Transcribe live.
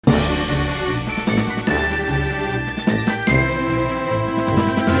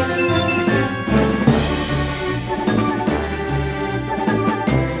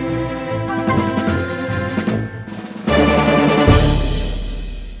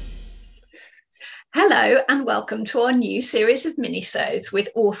Hello and welcome to our new series of minisodes with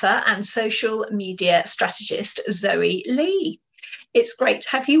author and social media strategist Zoe Lee. It's great to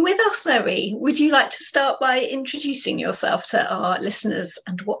have you with us, Zoe. Would you like to start by introducing yourself to our listeners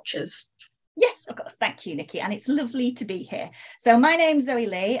and watchers? Yes, of course. Thank you, Nikki. And it's lovely to be here. So my name's Zoe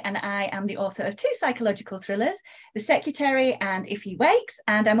Lee, and I am the author of two psychological thrillers, The Secretary and If He Wakes.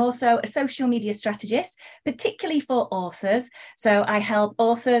 And I'm also a social media strategist, particularly for authors. So I help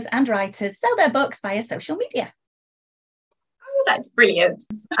authors and writers sell their books via social media. Oh, that's brilliant.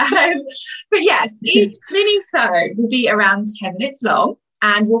 But yes, each mini-sode will be around 10 minutes long.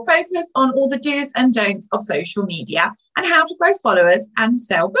 And we'll focus on all the do's and don'ts of social media and how to grow followers and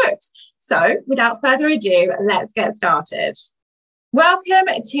sell books. So without further ado, let's get started. Welcome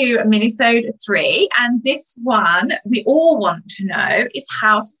to Minisode 3. And this one we all want to know is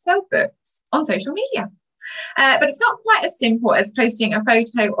how to sell books on social media. But it's not quite as simple as posting a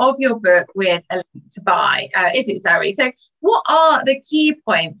photo of your book with a link to buy, is it, Zoe? So what are the key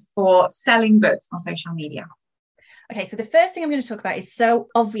points for selling books on social media? Okay, so the first thing I'm going to talk about is so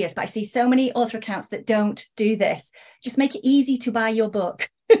obvious, but I see so many author accounts that don't do this. Just make it easy to buy your book.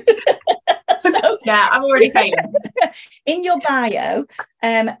 Yeah, I'm already failing. In your bio,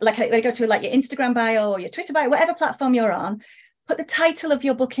 like I go to like your Instagram bio or your Twitter bio, whatever platform you're on, put the title of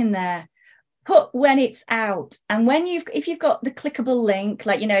your book in there. Put when it's out, and if you've got the clickable link,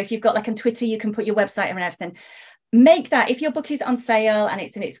 like, you know, if you've got like on Twitter, you can put your website and everything. Make that, if your book is on sale and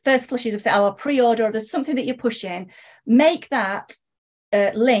it's in its first flushes of sale or pre-order, or there's something that you're pushing, make that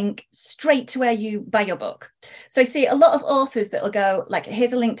link straight to where you buy your book. So I see a lot of authors that will go like,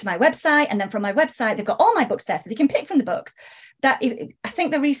 here's a link to my website, and then from my website they've got all my books there so they can pick from the books. I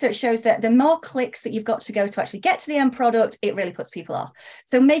think the research shows that the more clicks that you've got to go to actually get to the end product, it really puts people off.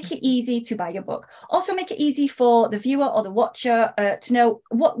 So make it easy to buy your book. Also make it easy for the viewer or the watcher to know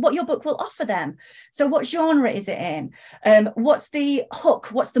what your book will offer them. So what genre is it in? What's the hook?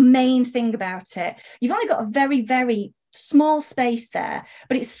 What's the main thing about it? You've only got a very, very small space there,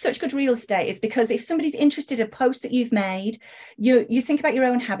 but it's such good real estate. Is because if somebody's interested in a post that you've made, you think about your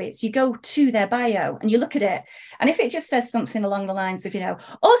own habits, you go to their bio and you look at it, and if it just says something along the lines of, you know,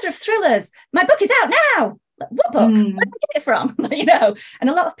 author of thrillers, my book is out now, what book? Where did I get it from? You know, and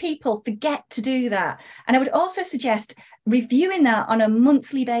a lot of people forget to do that. And I would also suggest reviewing that on a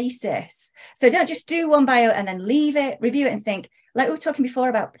monthly basis. So don't just do one bio and then leave it. Review it and think, like we were talking before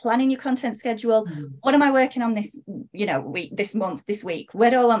about planning your content schedule. What am I working on this, you know, week, this month, this week? Where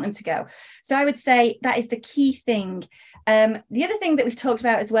do I want them to go? So I would say that is the key thing. The other thing that we've talked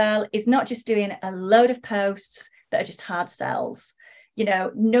about as well is not just doing a load of posts that are just hard sells. You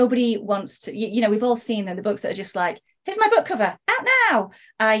know, nobody wants to, you know, we've all seen them, the books that are just like, here's my book cover, out now.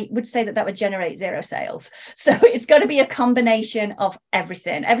 I would say that would generate zero sales. So it's got to be a combination of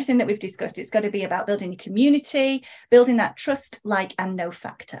everything that we've discussed. It's got to be about building your community, building that trust, like, and know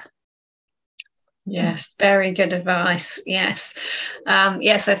factor. Yes, very good advice. Yes.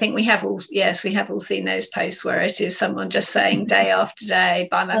 Yes, I think we have all seen those posts where it is someone just saying day after day,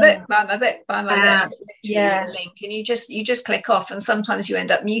 buy my book, buy my book, buy my book. Yeah. The link, and you just click off, and sometimes you end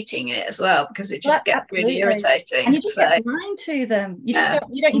up muting it as well because it just gets really irritating. And you just get blind to them. You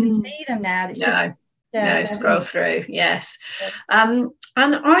don't even see them now. It's scroll through. Yes.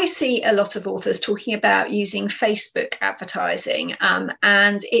 And I see a lot of authors talking about using Facebook advertising,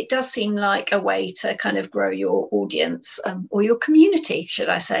 and it does seem like a way to kind of grow your audience, or your community, should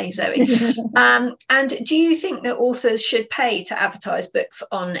I say, Zoe. And do you think that authors should pay to advertise books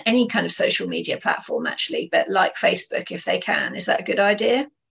on any kind of social media platform, actually, but like Facebook, if they can? Is that a good idea?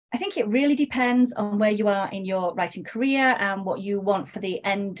 I think it really depends on where you are in your writing career and what you want for the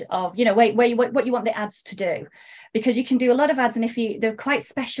end of, you know, what you want the ads to do, because you can do a lot of ads, and they're quite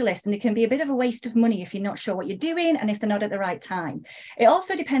specialist, and they can be a bit of a waste of money if you're not sure what you're doing and if they're not at the right time. It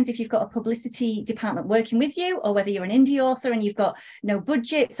also depends if you've got a publicity department working with you, or whether you're an indie author and you've got no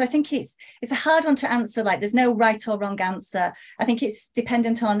budget. So I think it's a hard one to answer. Like, there's no right or wrong answer. I think it's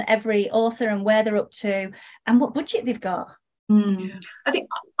dependent on every author and where they're up to and what budget they've got. I think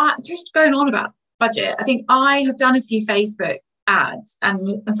just going on about budget, I think I have done a few Facebook ads,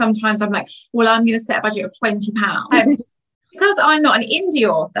 and sometimes I'm like, well, I'm going to set a budget of £20. Because I'm not an indie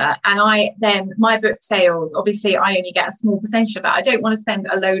author, and my book sales, obviously I only get a small percentage of that. I don't want to spend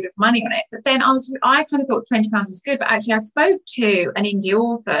a load of money on it. But then I kind of thought £20 was good, but actually I spoke to an indie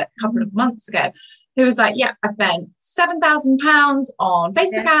author a couple of months ago who was like, yeah, I spent £7,000 on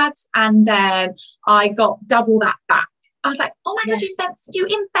Facebook ads, and then I got double that back. I was like, oh my gosh, you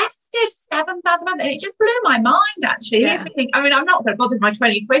invested £7,000, and it just blew my mind. Actually, it makes me think. I mean, I'm not going to bother with my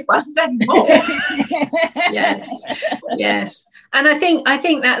 20 quid once anymore. Yes. And I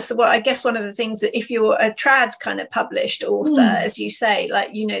think that's what, I guess, one of the things that if you're a trad kind of published author, as you say,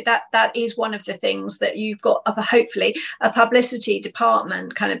 like, you know, that is one of the things that you've got, hopefully a publicity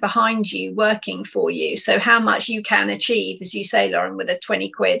department kind of behind you working for you. So how much you can achieve, as you say, Lauren, with a 20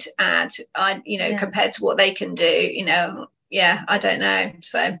 quid ad, compared to what they can do, you know, I don't know.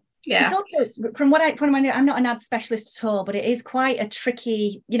 So yeah. It's also, from what I know, I'm not an ad specialist at all, but it is quite a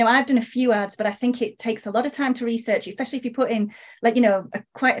tricky, you know, I've done a few ads, but I think it takes a lot of time to research, especially if you put in, like, you know,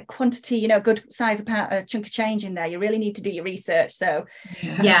 quite a quantity, you know, a good size of a chunk of change in there. You really need to do your research. So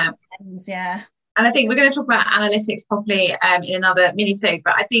yeah. And I think we're going to talk about analytics properly in another mini-sode,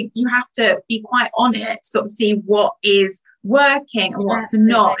 but I think you have to be quite on it, sort of see what is working and what's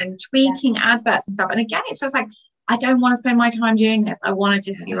not, and tweaking adverts and stuff. And again, it's just like, I don't want to spend my time doing this. I want to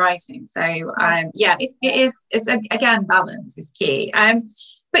just be writing. So again, balance is key.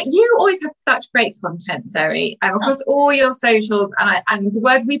 But you always have such great content, Zoe, across all your socials, and the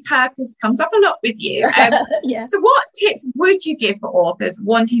word repurpose comes up a lot with you. So what tips would you give for authors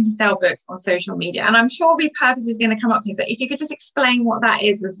wanting to sell books on social media? And I'm sure repurpose is going to come up here. So if you could just explain what that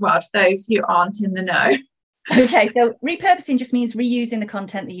is as well to those who aren't in the know. Okay, so repurposing just means reusing the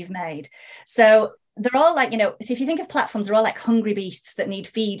content that you've made. So they're all like, you know, so if you think of platforms, they're all like hungry beasts that need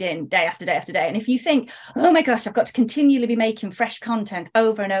feeding day after day after day. And if you think, oh my gosh, I've got to continually be making fresh content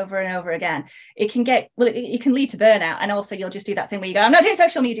over and over and over again, it can get, well, it can lead to burnout. And also you'll just do that thing where you go, I'm not doing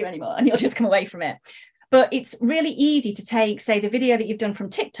social media anymore, and you'll just come away from it. But it's really easy to take, say, the video that you've done from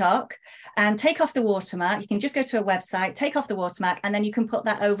TikTok and take off the watermark. You can just go to a website, take off the watermark, and then you can put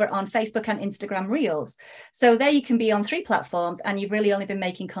that over on Facebook and Instagram Reels. So there you can be on 3 platforms, and you've really only been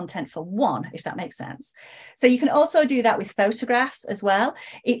making content for 1, if that makes sense. So you can also do that with photographs as well.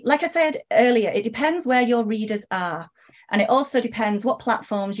 Like I said earlier, it depends where your readers are. And it also depends what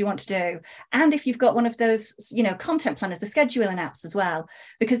platforms you want to do. And if you've got one of those, you know, content planners, the scheduling apps as well,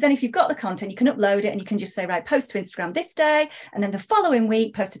 because then if you've got the content, you can upload it and you can just say, right, post to Instagram this day. And then the following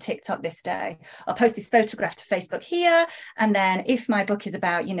week, post to TikTok this day. I'll post this photograph to Facebook here. And then if my book is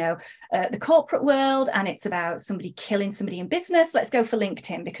about, you know, the corporate world, and it's about somebody killing somebody in business, let's go for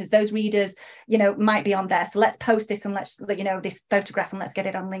LinkedIn, because those readers, you know, might be on there. So let's post this, and let's, you know, this photograph, and let's get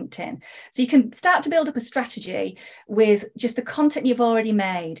it on LinkedIn. So you can start to build up a strategy with just the content you've already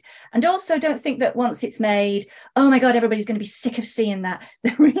made. And also don't think that once it's made, oh my God, everybody's going to be sick of seeing that.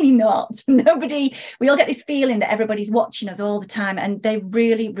 They're really not. We all get this feeling that everybody's watching us all the time, and they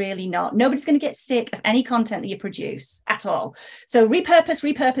really, really not. Nobody's going to get sick of any content that you produce at all. So repurpose.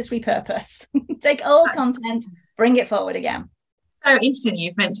 Take old content, bring it forward again. So interesting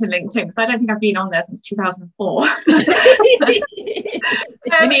you've mentioned LinkedIn, because I don't think I've been on there since 2004.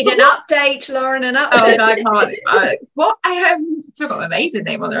 You need an update, Lauren, an update. Oh, I can't. What? I have still got my maiden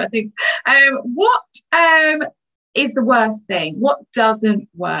name on there, I think. What is the worst thing? What doesn't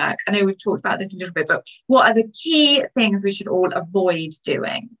work? I know we've talked about this a little bit, but what are the key things we should all avoid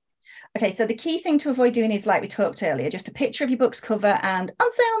doing? Okay, so the key thing to avoid doing is, like we talked earlier, just a picture of your book's cover and on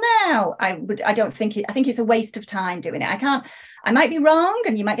sale now. I think it's a waste of time doing it. I might be wrong,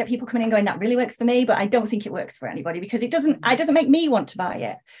 and you might get people coming in going, that really works for me, but I don't think it works for anybody, because it doesn't make me want to buy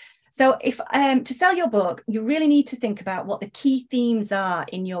it. So if to sell your book, you really need to think about what the key themes are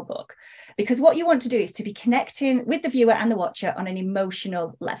in your book, because what you want to do is to be connecting with the viewer and the watcher on an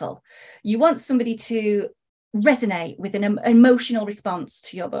emotional level. You want somebody to resonate with an emotional response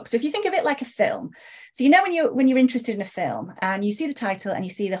to your book. So if you think of it like a film, so you know when you're interested in a film and you see the title and you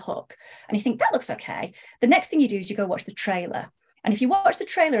see the hook and you think that looks okay, the next thing you do is you go watch the trailer. And if you watch the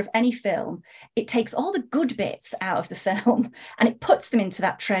trailer of any film, it takes all the good bits out of the film and it puts them into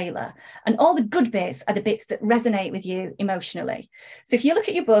that trailer. And all the good bits are the bits that resonate with you emotionally. So if you look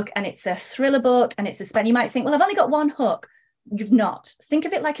at your book and it's a thriller book and it's suspense, you might think, well, I've only got 1 hook. You've not. Think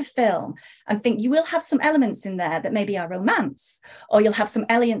of it like a film, and think you will have some elements in there that maybe are romance, or you'll have some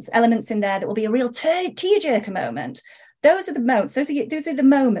elements in there that will be a real tearjerker moment. Those are the moments, those are the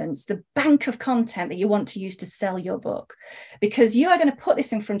moments, the bank of content that you want to use to sell your book, because you are going to put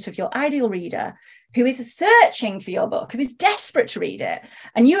this in front of your ideal reader who is searching for your book, who is desperate to read it.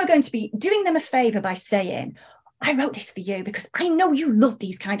 And you are going to be doing them a favor by saying, I wrote this for you because I know you love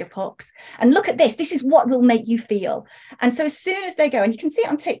these kind of hooks. And look at this. This is what will make you feel. And so as soon as they go, and you can see it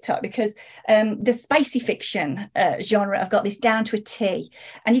on TikTok because the spicy fiction genre have got this down to a T.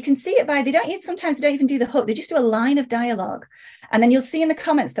 And you can see it by, sometimes they don't even do the hook. They just do a line of dialogue. And then you'll see in the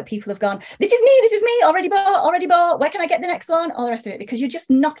comments that people have gone, this is me, already bought. Where can I get the next one? All the rest of it, because you're just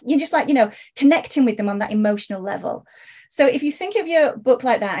like, connecting with them on that emotional level. So if you think of your book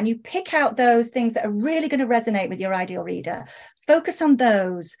like that and you pick out those things that are really going to resonate with your ideal reader, focus on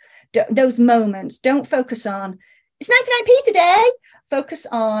those moments. Don't focus on, it's 99p today. Focus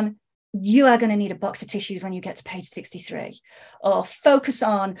on, you are going to need a box of tissues when you get to page 63. Or focus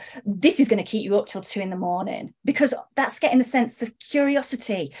on, this is going to keep you up till 2 a.m, because that's getting the sense of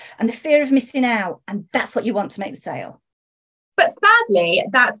curiosity and the fear of missing out. And that's what you want to make the sale. But sadly,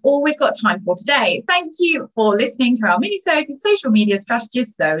 that's all we've got time for today. Thank you for listening to our minisode with social media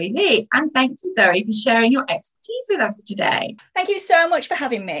strategist Zoe Lee. And thank you, Zoe, for sharing your expertise with us today. Thank you so much for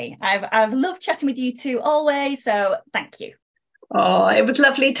having me. I've loved chatting with you two always. So thank you. Oh, it was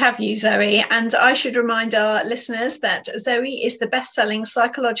lovely to have you, Zoe. And I should remind our listeners that Zoe is the best-selling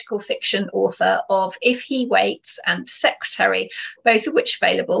psychological fiction author of If He Waits and The Secretary, both of which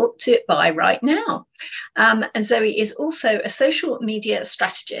available to buy right now. And Zoe is also a social media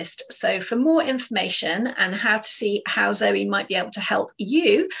strategist. So for more information and how to see how Zoe might be able to help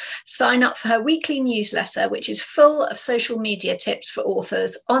you, sign up for her weekly newsletter, which is full of social media tips for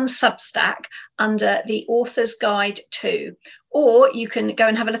authors on Substack under the Author's Guide 2. Or you can go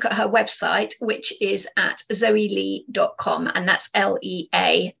and have a look at her website, which is at zoelee.com, and that's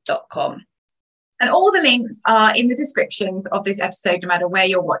LEA.com. And all the links are in the descriptions of this episode, no matter where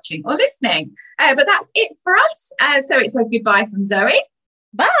you're watching or listening. But that's it for us. So it's a goodbye from Zoe.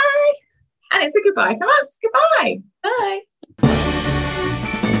 Bye. And it's a goodbye from us. Goodbye. Bye.